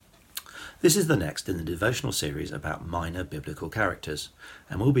This is the next in the devotional series about minor biblical characters,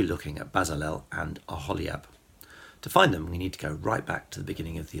 and we'll be looking at Bezalel and Aholiab. To find them, we need to go right back to the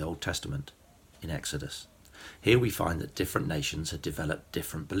beginning of the Old Testament, in Exodus. Here we find that different nations had developed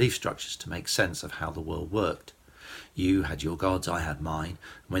different belief structures to make sense of how the world worked. You had your gods, I had mine,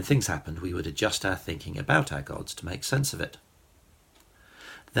 and when things happened we would adjust our thinking about our gods to make sense of it.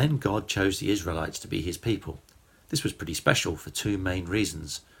 Then God chose the Israelites to be his people. This was pretty special for two main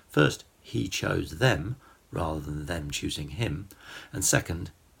reasons. First, he chose them rather than them choosing him, and second,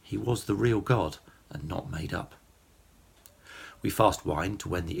 he was the real God and not made up. We fast wind to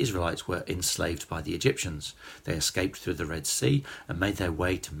when the Israelites were enslaved by the Egyptians. They escaped through the Red Sea and made their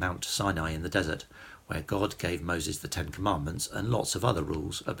way to Mount Sinai in the desert, where God gave Moses the 10 Commandments and lots of other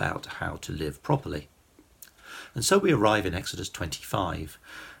rules about how to live properly. And so we arrive in Exodus 25,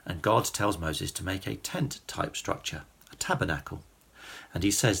 and God tells Moses to make a tent-type structure, a tabernacle. And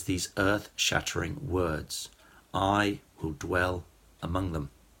he says these earth-shattering words, "I will dwell among them."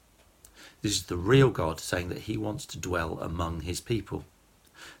 This is the real God saying that he wants to dwell among his people.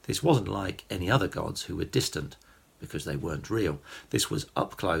 This wasn't like any other gods who were distant because they weren't real. This was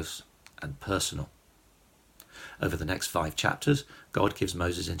up close and personal. Over the next 5 chapters, God gives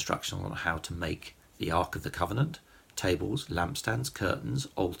Moses instruction on how to make the Ark of the Covenant, tables, lampstands, curtains,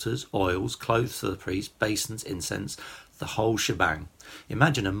 altars, oils, clothes for the priest, basins, incense, the whole shebang.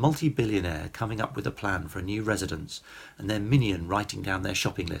 Imagine a multi-billionaire coming up with a plan for a new residence and their minion writing down their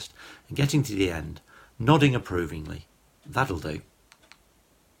shopping list and getting to the end, nodding approvingly. That'll do.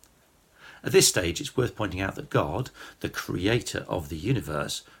 At this stage, it's worth pointing out that God, the creator of the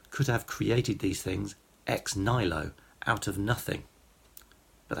universe, could have created these things ex nihilo, out of nothing.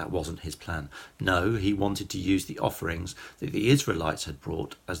 But that wasn't his plan. No, he wanted to use the offerings that the Israelites had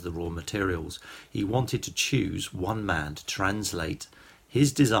brought as the raw materials. He wanted to choose one man to translate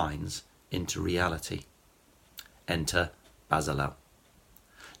his designs into reality. Enter Bezalel.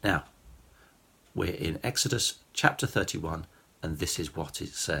 Now, we're in Exodus chapter 31, and this is what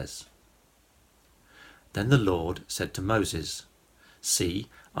it says. Then the Lord said to Moses, "See,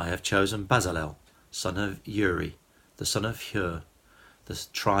 I have chosen Bezalel, son of Uri, the son of Hur, the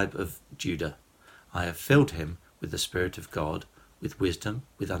tribe of Judah. I have filled him with the Spirit of God, with wisdom,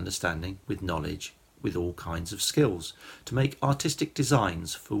 with understanding, with knowledge, with all kinds of skills, to make artistic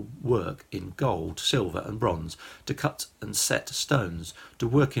designs for work in gold, silver and bronze, to cut and set stones, to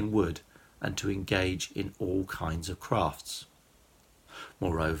work in wood, and to engage in all kinds of crafts.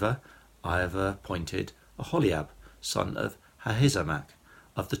 Moreover, I have appointed Aholiab, son of Ahisamach,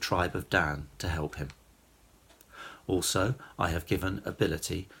 of the tribe of Dan, to help him. Also, I have given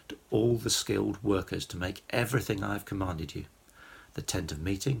ability to all the skilled workers to make everything I have commanded you: the tent of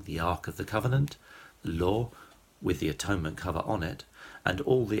meeting, the Ark of the Covenant, the law with the atonement cover on it, and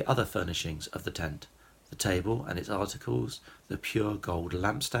all the other furnishings of the tent, the table and its articles, the pure gold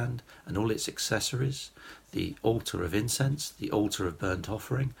lampstand and all its accessories, the altar of incense, the altar of burnt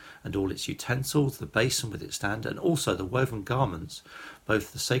offering, and all its utensils, the basin with its stand, and also the woven garments,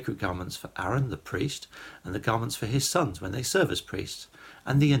 both the sacred garments for Aaron the priest, and the garments for his sons when they serve as priests,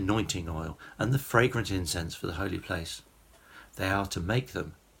 and the anointing oil, and the fragrant incense for the holy place. They are to make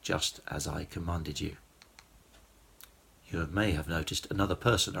them just as I commanded you." You may have noticed another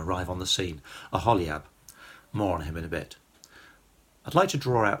person arrive on the scene, Aholiab. More on him in a bit. I'd like to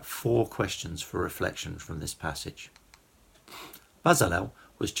draw out 4 questions for reflection from this passage. Bezalel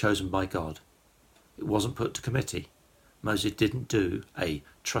was chosen by God. It wasn't put to committee. Moses didn't do a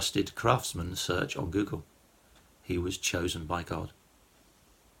trusted craftsman search on Google. He was chosen by God.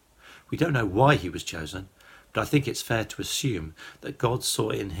 We don't know why he was chosen, but I think it's fair to assume that God saw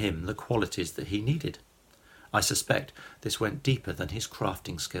in him the qualities that he needed. I suspect this went deeper than his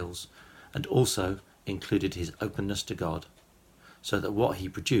crafting skills, and also included his openness to God, so that what he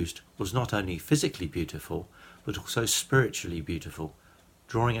produced was not only physically beautiful, but also spiritually beautiful,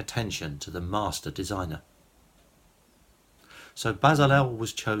 drawing attention to the master designer. So Bezalel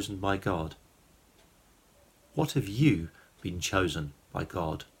was chosen by God. What have you been chosen by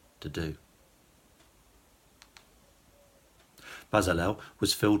God to do? Bezalel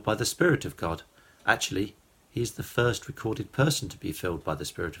was filled by the Spirit of God. Actually, he is the first recorded person to be filled by the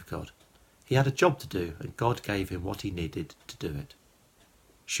Spirit of God. He had a job to do, and God gave him what he needed to do it.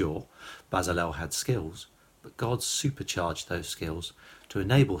 Sure, Bezalel had skills, but God supercharged those skills to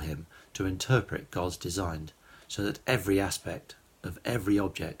enable him to interpret God's design, so that every aspect of every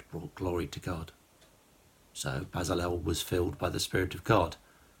object brought glory to God. So Bezalel was filled by the Spirit of God.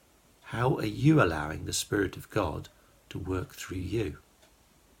 How are you allowing the Spirit of God to work through you?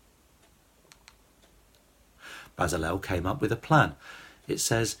 Bezalel came up with a plan. It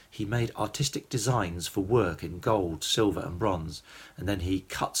says he made artistic designs for work in gold, silver and bronze, and then he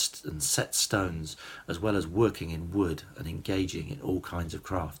cuts and sets stones, as well as working in wood and engaging in all kinds of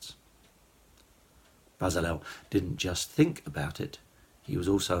crafts. Bezalel didn't just think about it, he was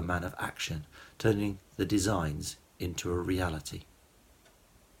also a man of action, turning the designs into a reality.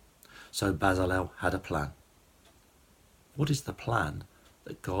 So Bezalel had a plan. What is the plan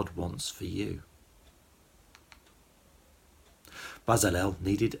that God wants for you? Bezalel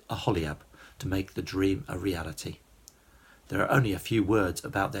needed Aholiab to make the dream a reality. There are only a few words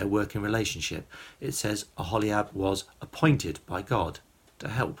about their working relationship. It says Aholiab was appointed by God to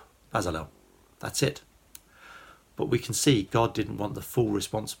help Bezalel. That's it. But we can see God didn't want the full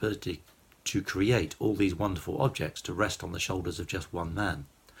responsibility to create all these wonderful objects to rest on the shoulders of just one man.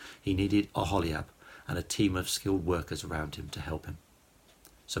 He needed Aholiab and a team of skilled workers around him to help him.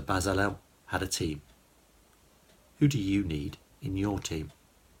 So Bezalel had a team. Who do you need in your team?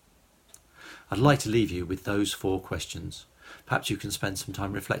 I'd like to leave you with those 4 questions. Perhaps you can spend some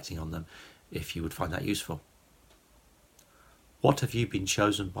time reflecting on them if you would find that useful. What have you been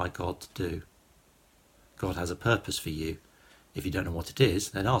chosen by God to do? God has a purpose for you. If you don't know what it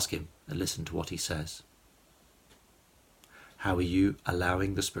is, then ask him and listen to what he says. How are you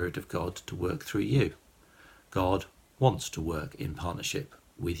allowing the Spirit of God to work through you? God wants to work in partnership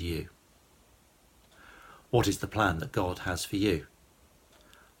with you. What is the plan that God has for you?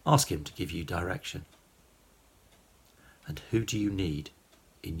 Ask him to give you direction. And who do you need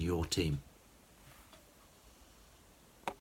in your team?